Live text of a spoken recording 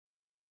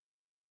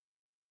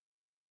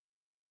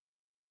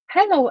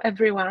Hello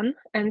everyone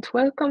and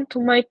welcome to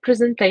my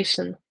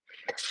presentation.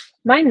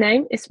 My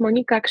name is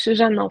Monika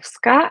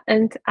Krzyzanowska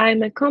and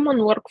I'm a common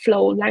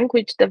workflow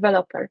language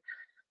developer.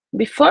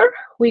 Before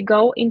we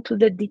go into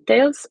the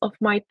details of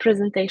my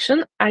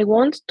presentation, I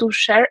want to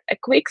share a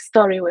quick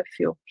story with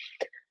you.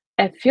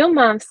 A few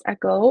months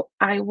ago,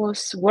 I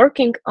was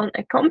working on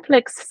a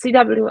complex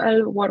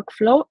CWL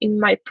workflow in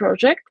my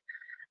project,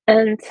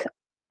 and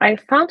I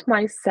found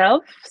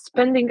myself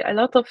spending a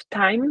lot of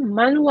time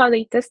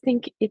manually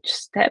testing each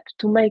step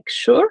to make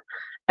sure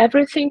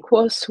everything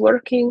was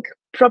working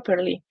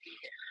properly.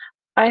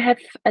 I have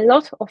a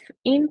lot of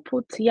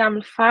input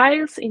YAML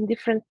files in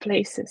different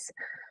places.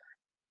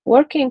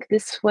 Working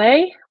this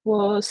way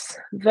was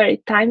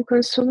very time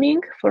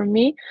consuming for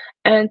me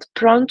and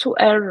prone to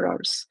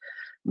errors.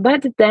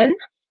 But then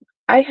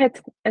I had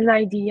an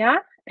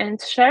idea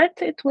and shared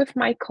it with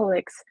my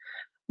colleagues.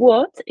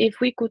 What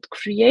if we could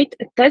create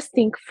a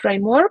testing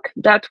framework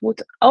that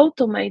would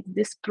automate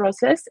this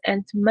process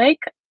and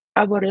make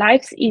our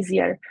lives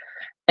easier?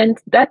 And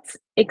that's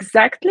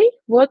exactly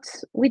what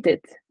we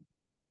did.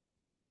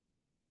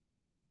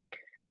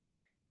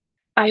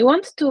 I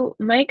want to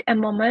make a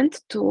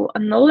moment to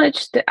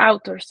acknowledge the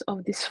authors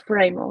of this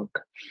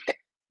framework.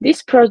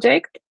 This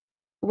project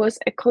was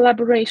a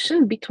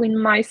collaboration between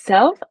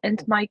myself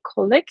and my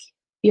colleague,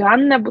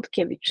 Joanna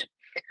Budkiewicz.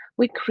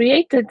 We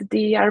created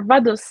the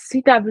Arvados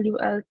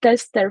CWL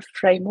Tester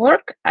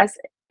framework as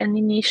an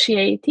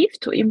initiative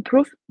to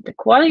improve the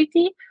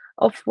quality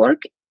of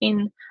work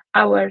in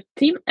our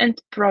team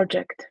and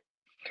project.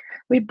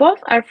 We both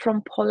are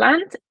from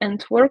Poland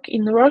and work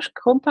in Roche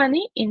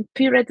company in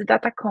Pirate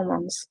Data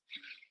Commons.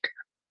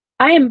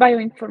 I am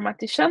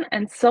bioinformatician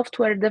and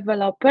software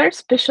developer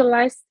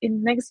specialized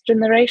in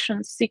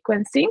next-generation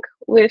sequencing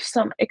with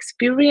some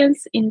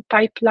experience in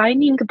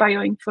pipelining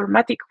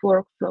bioinformatic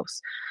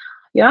workflows.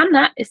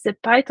 Joanna is a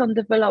Python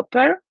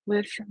developer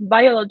with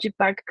biology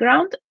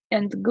background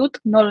and good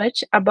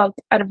knowledge about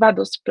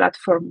Arvados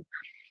platform.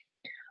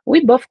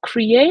 We both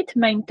create,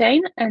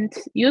 maintain, and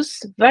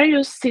use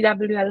various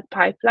CWL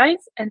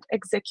pipelines and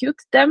execute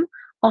them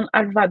on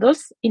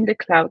Arvados in the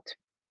cloud.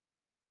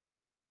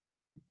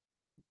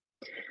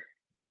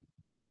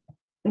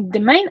 The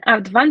main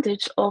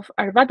advantage of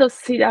Arvados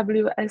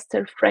CWL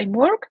Tester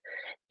framework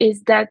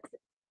is that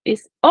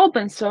it's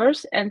open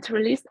source and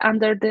released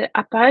under the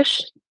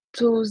Apache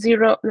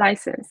 2.0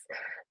 license.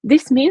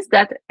 This means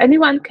that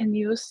anyone can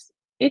use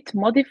it,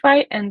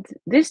 modify, and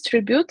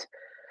distribute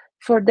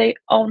for their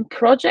own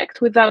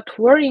project without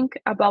worrying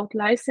about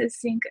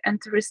licensing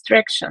and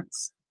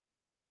restrictions.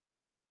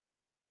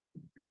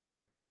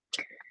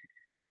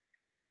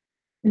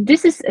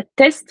 This is a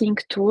testing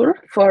tool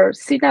for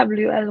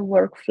CWL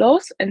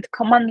workflows and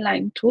command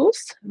line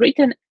tools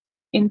written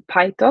in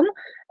Python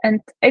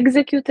and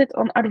executed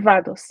on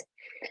Arvados.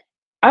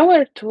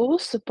 Our tool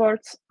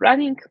supports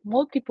running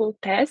multiple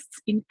tests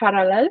in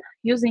parallel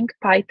using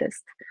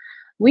pytest.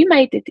 We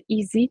made it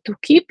easy to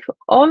keep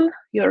all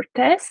your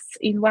tests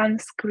in one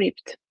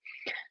script.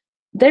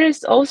 There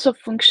is also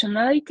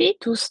functionality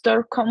to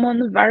store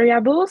common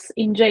variables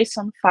in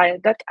JSON file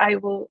that I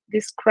will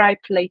describe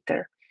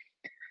later.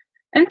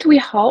 And we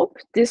hope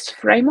this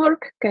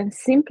framework can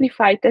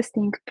simplify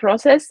testing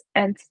process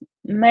and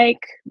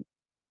make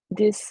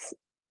this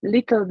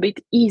little bit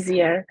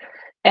easier.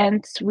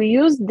 And we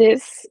use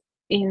this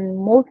in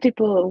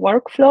multiple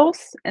workflows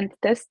and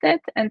tested,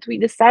 and we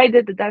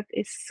decided that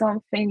is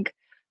something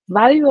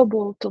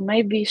valuable to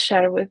maybe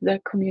share with the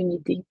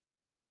community.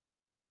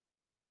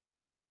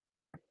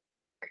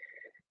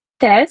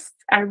 Tests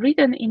are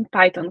written in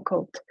Python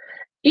code.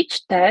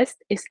 Each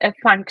test is a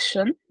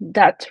function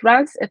that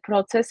runs a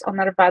process on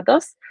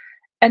Arvados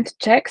and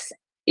checks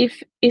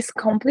if it's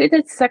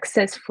completed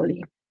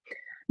successfully.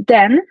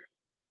 Then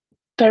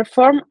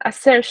perform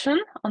assertion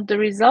on the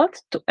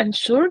result to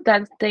ensure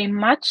that they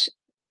match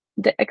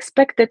the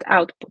expected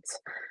outputs.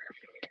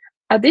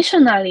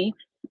 Additionally,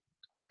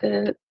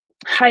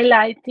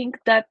 highlighting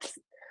that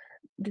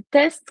the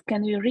test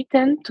can be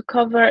written to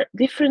cover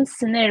different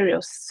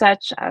scenarios,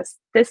 such as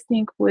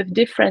testing with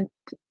different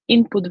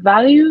input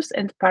values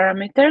and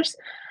parameters,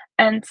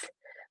 and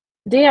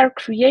they are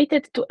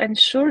created to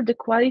ensure the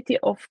quality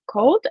of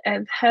code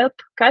and help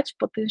catch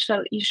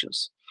potential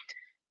issues.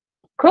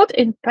 Code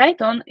in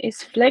Python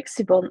is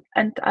flexible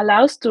and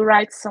allows to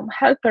write some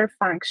helper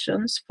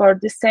functions for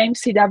the same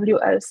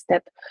CWL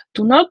step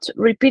to not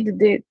repeat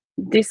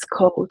this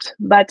code,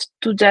 but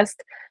to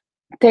just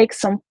take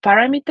some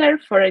parameter,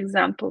 for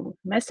example,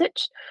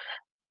 message,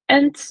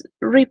 and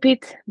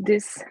repeat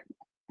this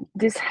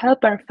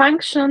helper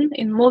function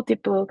in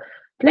multiple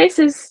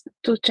places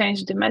to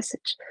change the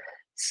message.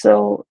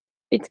 So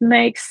it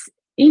makes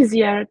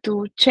easier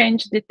to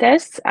change the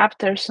tests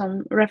after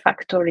some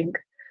refactoring.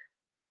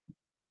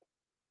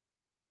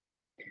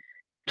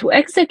 To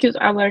execute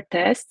our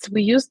tests,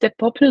 we use the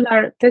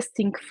popular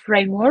testing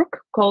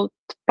framework called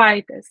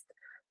pytest.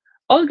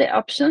 All the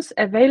options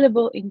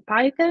available in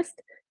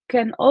pytest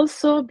can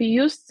also be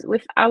used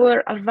with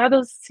our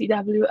Arvados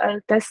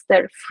CWL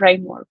Tester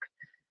framework.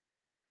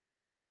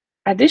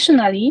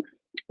 Additionally,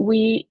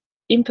 we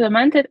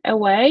implemented a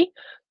way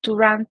to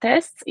run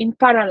tests in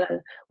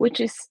parallel, which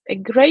is a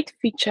great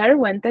feature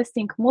when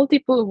testing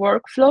multiple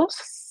workflows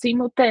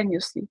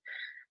simultaneously,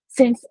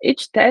 since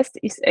each test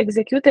is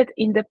executed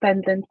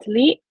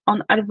independently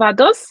on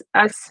Arvados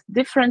as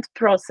different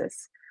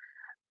process.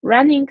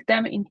 Running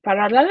them in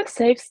parallel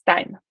saves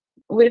time.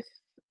 With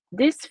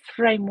this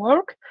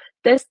framework,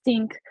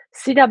 testing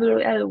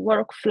CWL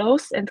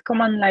workflows and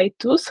command line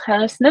tools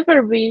has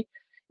never been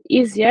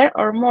easier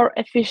or more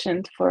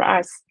efficient for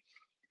us.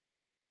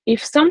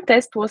 If some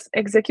test was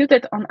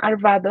executed on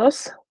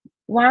Arvados,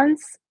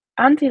 once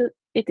until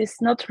it is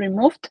not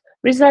removed,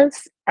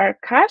 results are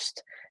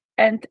cached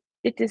and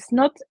it is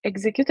not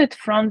executed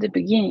from the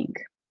beginning.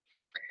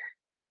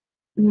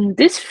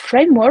 This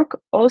framework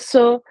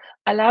also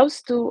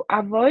allows to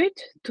avoid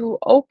to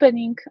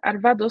opening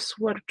Arvados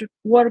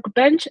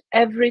workbench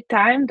every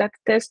time that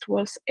test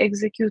was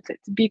executed,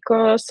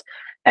 because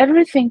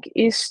everything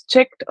is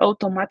checked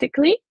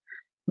automatically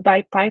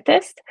by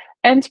pytest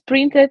and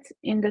printed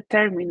in the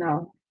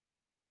terminal.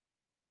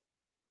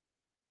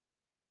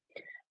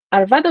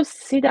 Arvados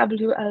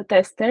CWL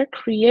Tester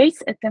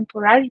creates a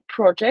temporary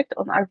project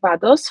on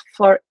Arvados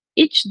for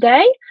each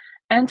day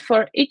and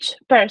for each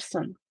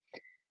person.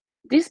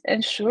 This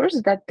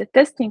ensures that the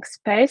testing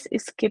space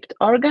is kept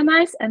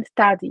organized and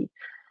tidy,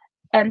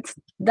 and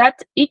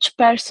that each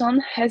person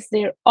has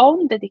their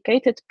own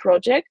dedicated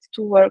project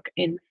to work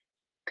in.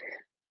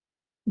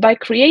 By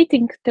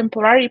creating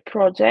temporary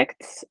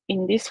projects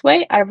in this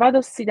way,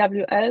 Arvados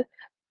CWL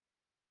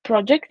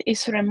project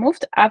is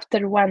removed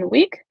after 1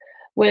 week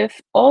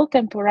with all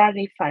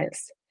temporary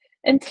files.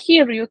 And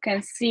here you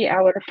can see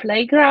our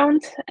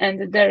playground,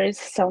 and there is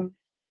some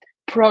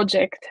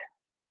project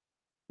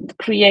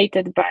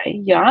created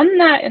by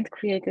Joanna and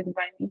created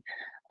by me.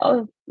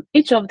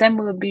 Each of them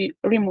will be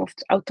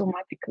removed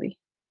automatically.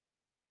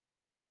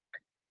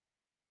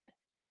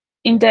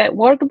 In the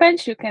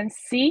workbench, you can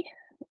see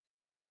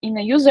in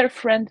a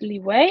user-friendly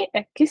way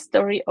a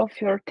history of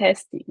your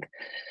testing.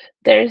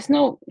 There is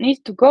no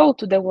need to go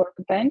to the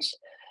workbench.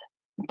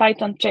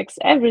 Python checks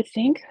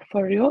everything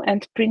for you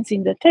and prints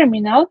in the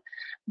terminal,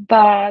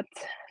 but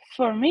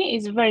for me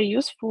it's very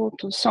useful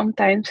to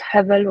sometimes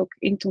have a look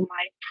into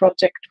my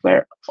project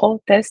where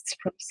all tests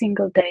from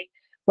single day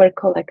were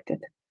collected.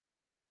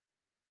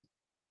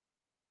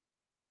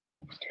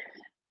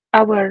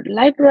 Our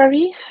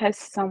library has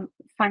some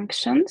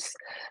functions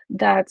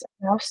that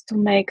allows to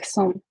make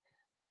some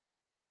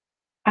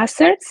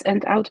asserts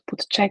and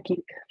output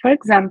checking. For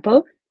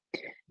example,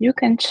 you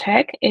can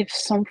check if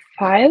some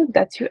file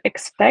that you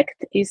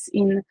expect is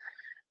in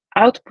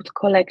output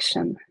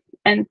collection,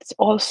 and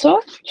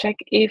also check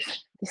if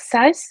the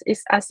size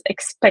is as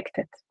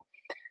expected.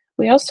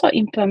 We also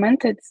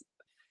implemented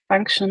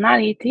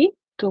functionality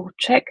to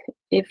check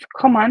if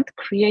command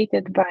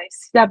created by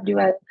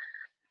CWL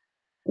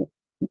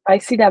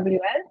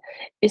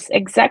is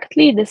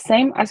exactly the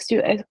same as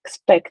you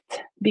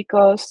expect,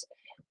 because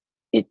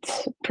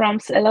it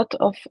prompts a lot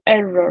of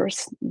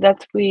errors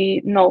that we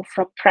know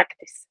from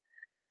practice.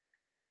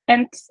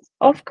 And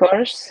of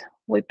course,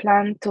 we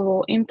plan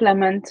to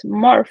implement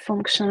more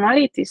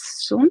functionalities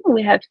soon.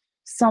 We have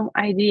some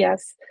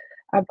ideas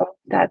about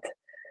that.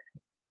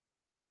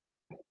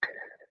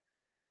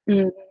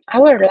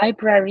 Our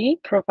library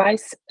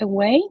provides a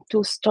way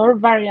to store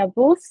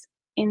variables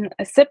in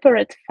a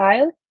separate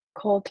file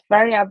called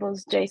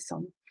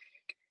variables.json.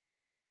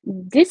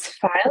 This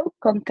file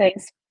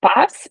contains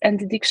paths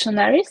and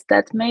dictionaries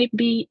that may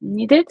be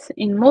needed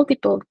in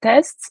multiple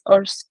tests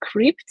or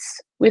scripts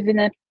within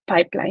a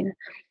pipeline.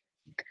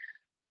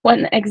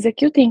 When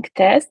executing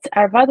tests,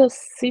 Arvados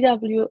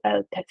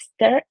CWL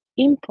Tester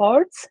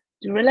imports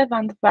the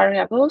relevant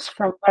variables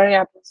from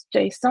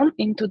variables.json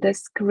into the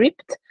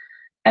script,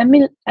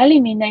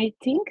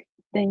 eliminating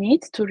the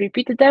need to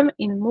repeat them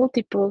in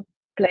multiple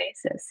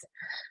places.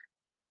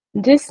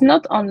 This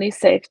not only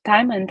saves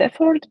time and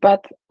effort,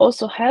 but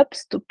also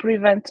helps to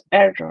prevent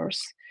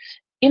errors.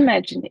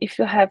 Imagine if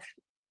you have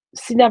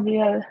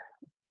CWL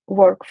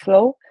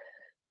workflow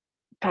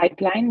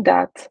pipeline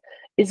that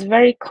is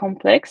very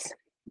complex,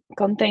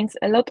 contains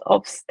a lot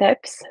of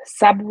steps,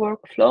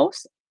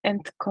 sub-workflows,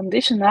 and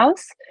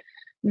conditionals.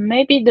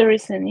 Maybe there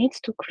is a need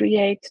to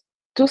create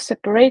 2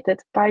 separated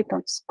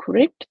Python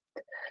scripts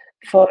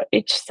for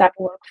each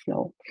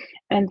sub-workflow.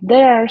 And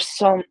there are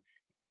some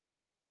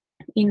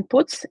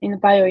inputs in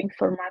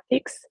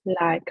bioinformatics,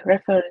 like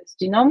reference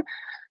genome,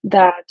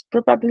 that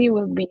probably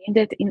will be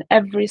needed in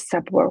every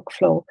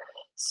sub-workflow.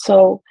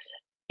 So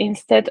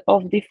instead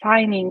of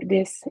defining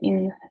this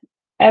in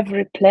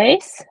every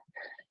place,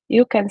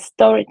 you can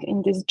store it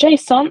in this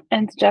JSON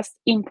and just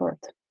import.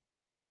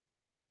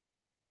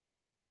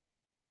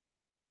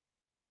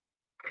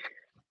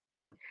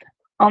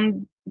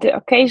 On the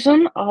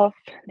occasion of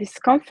this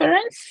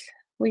conference,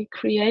 we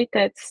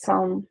created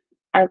some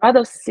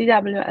Arvados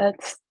CWL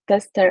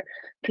Tester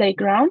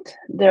playground.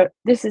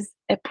 This is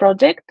a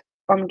project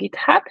on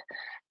GitHub,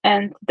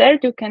 and there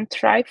you can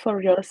try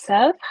for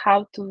yourself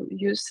how to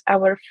use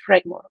our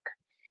framework.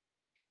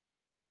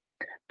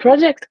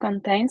 project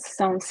contains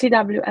some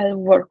CWL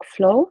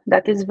workflow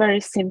that is very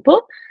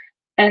simple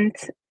and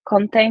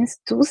contains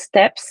 2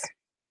 steps,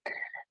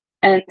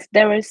 and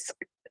there is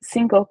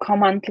single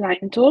command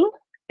line tool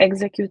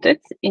executed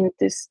in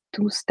these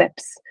 2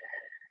 steps.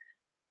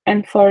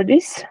 And for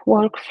this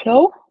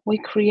workflow, we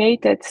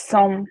created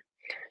some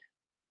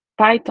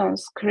Python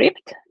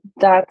script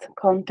that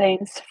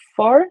contains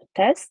 4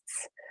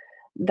 tests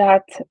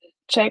that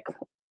check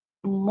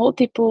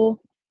multiple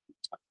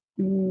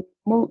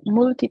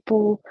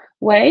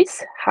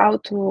ways how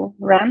to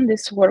run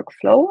this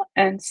workflow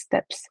and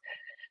steps.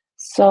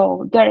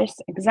 So there's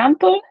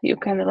example, you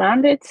can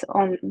run it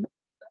on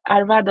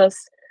Arvados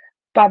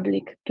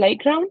public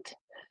playground,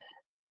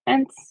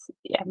 and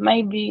yeah,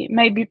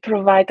 maybe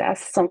provide us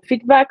some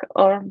feedback,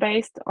 or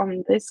based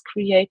on this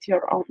create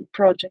your own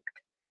project.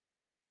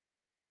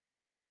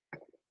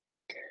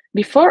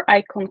 Before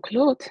I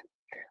conclude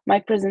my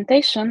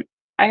presentation,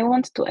 I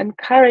want to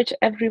encourage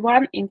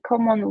everyone in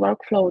Common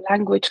Workflow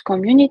Language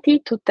community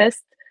to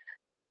test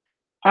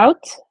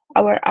out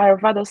our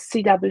Arvados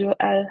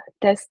CWL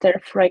Tester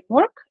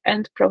framework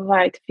and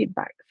provide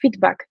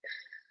feedback.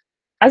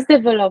 As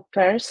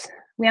developers,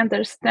 we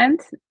understand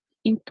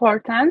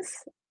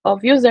importance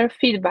of user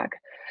feedback,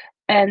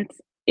 and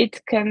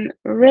it can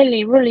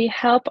really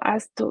help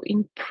us to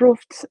improve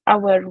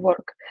our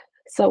work.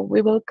 So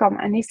we welcome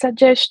any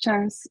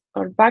suggestions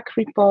or bug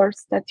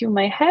reports that you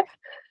may have,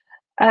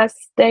 as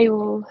they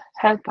will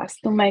help us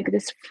to make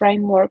this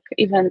framework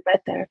even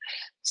better.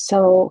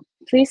 So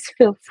please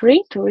feel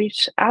free to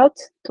reach out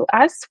to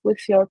us with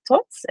your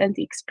thoughts and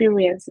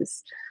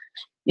experiences.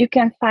 You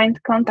can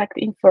find contact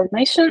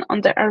information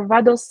on the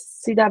Arvados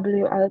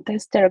CWL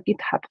Tester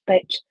GitHub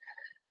page.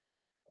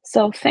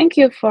 So thank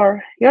you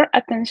for your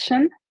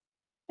attention,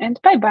 and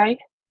bye-bye.